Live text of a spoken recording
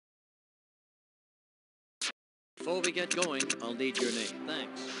Before we get going, I'll need your name.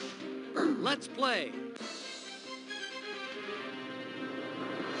 Thanks. Let's play.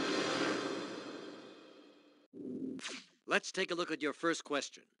 Let's take a look at your first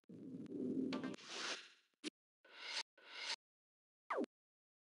question.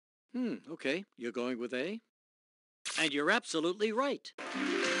 Okay, you're going with A? And you're absolutely right.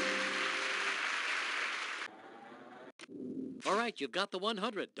 All right, you've got the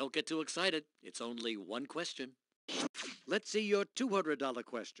 100. Don't get too excited. It's only one question. Let's see your $200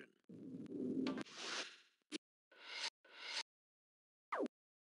 question.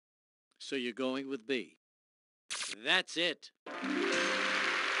 So you're going with B. That's it.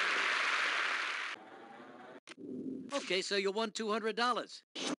 Okay, so you won $200.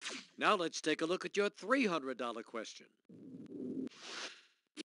 Now let's take a look at your $300 question.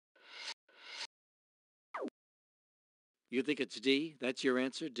 You think it's D? That's your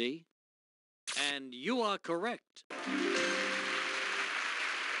answer, D? And you are correct.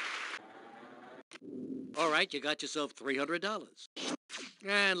 All right, you got yourself $300.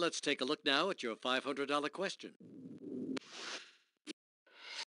 And let's take a look now at your $500 question.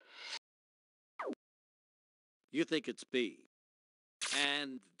 You think it's B.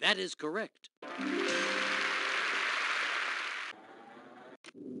 And that is correct.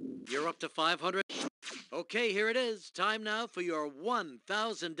 You're up to 500. Okay, here it is. Time now for your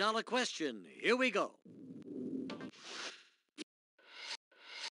 $1,000 question. Here we go.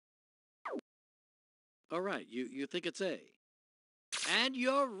 All right, you think it's A. And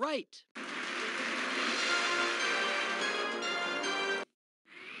you're right.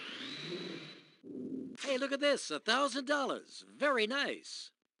 Hey, look at this, $1,000. Very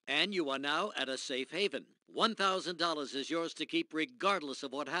nice. And you are now at a safe haven. $1,000 is yours to keep regardless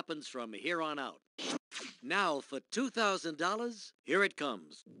of what happens from here on out. Now for $2,000, here it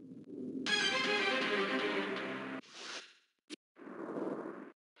comes.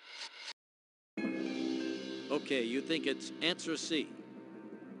 Okay, you think it's answer C.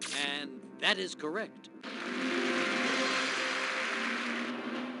 And that is correct.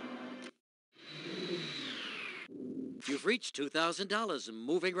 You've reached $2,000 and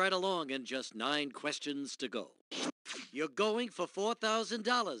moving right along and just 9 questions to go. You're going for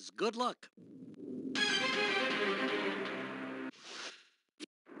 $4,000. Good luck.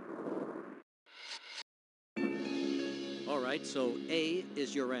 All right, so A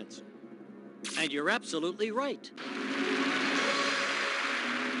is your answer. And you're absolutely right.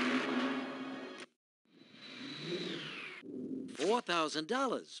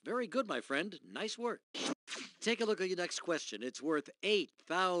 $4,000. Very good, my friend. Nice work. Take a look at your next question. It's worth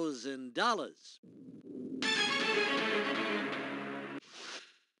 $8,000.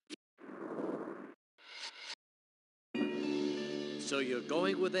 So you're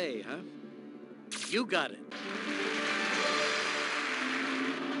going with A, huh? You got it.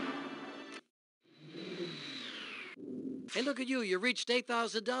 Hey, look at you. You reached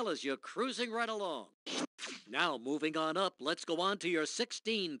 $8,000. You're cruising right along. Now, moving on up, let's go on to your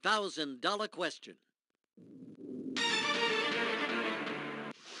 $16,000 question.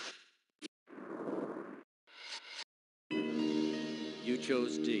 You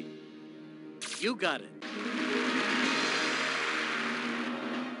chose D. You got it.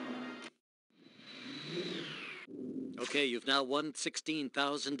 Okay, you've now won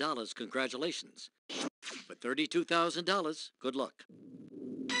 $16,000. Congratulations. For $32,000, good luck.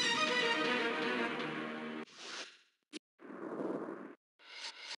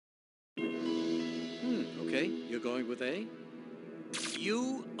 Okay, you're going with A?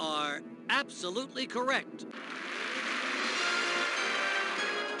 You are absolutely correct.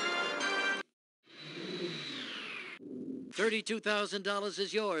 $32,000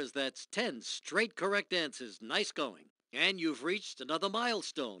 is yours. That's 10 straight correct answers. Nice going. And you've reached another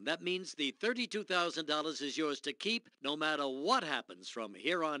milestone. That means the $32,000 is yours to keep no matter what happens from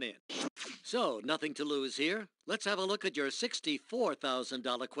here on in. So, nothing to lose here. Let's have a look at your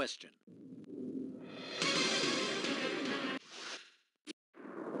 $64,000 question.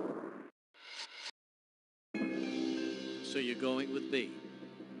 So you're going with B.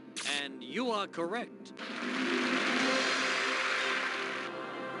 And you are correct.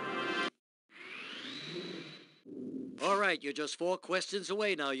 All right, you're just 4 questions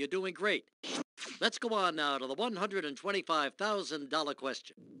away now. You're doing great. Let's go on now to the $125,000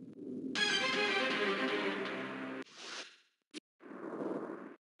 question.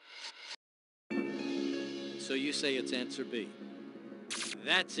 So you say it's answer B.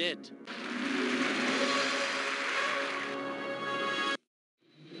 That's it.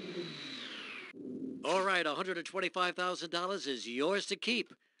 All right, $125,000 is yours to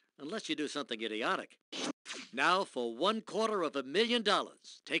keep, unless you do something idiotic. Now for $250,000.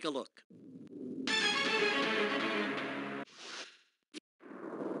 Take a look.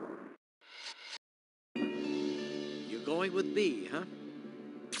 You're going with B, huh?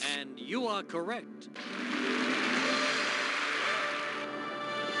 And you are correct.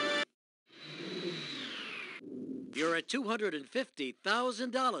 You're at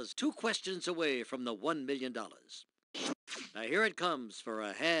 $250,000, 2 questions away from the $1 million. Now here it comes for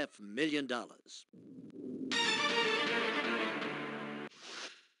 $500,000.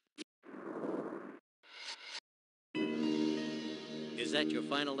 Is that your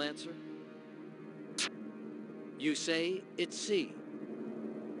final answer? You say it's C.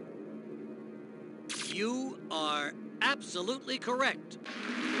 You are absolutely correct.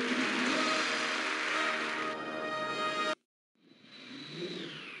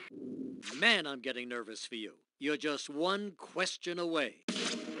 Man, I'm getting nervous for you. You're just 1 question away.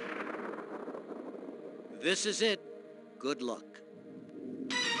 This is it. Good luck.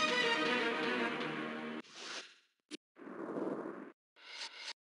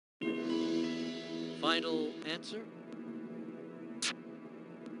 Final answer?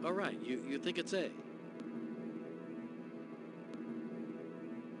 All right, you think it's A.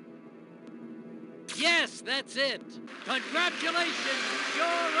 Yes, that's it. Congratulations, you're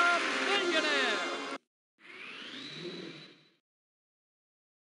a millionaire.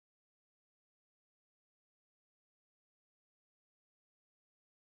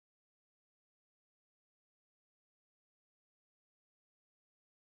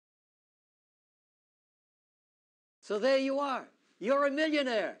 So there you are. You're a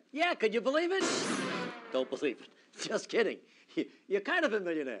millionaire. Yeah, could you believe it? Don't believe it. Just kidding. You're kind of a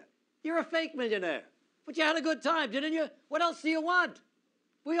millionaire. You're a fake millionaire. But you had a good time, didn't you? What else do you want?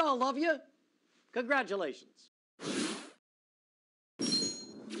 We all love you. Congratulations.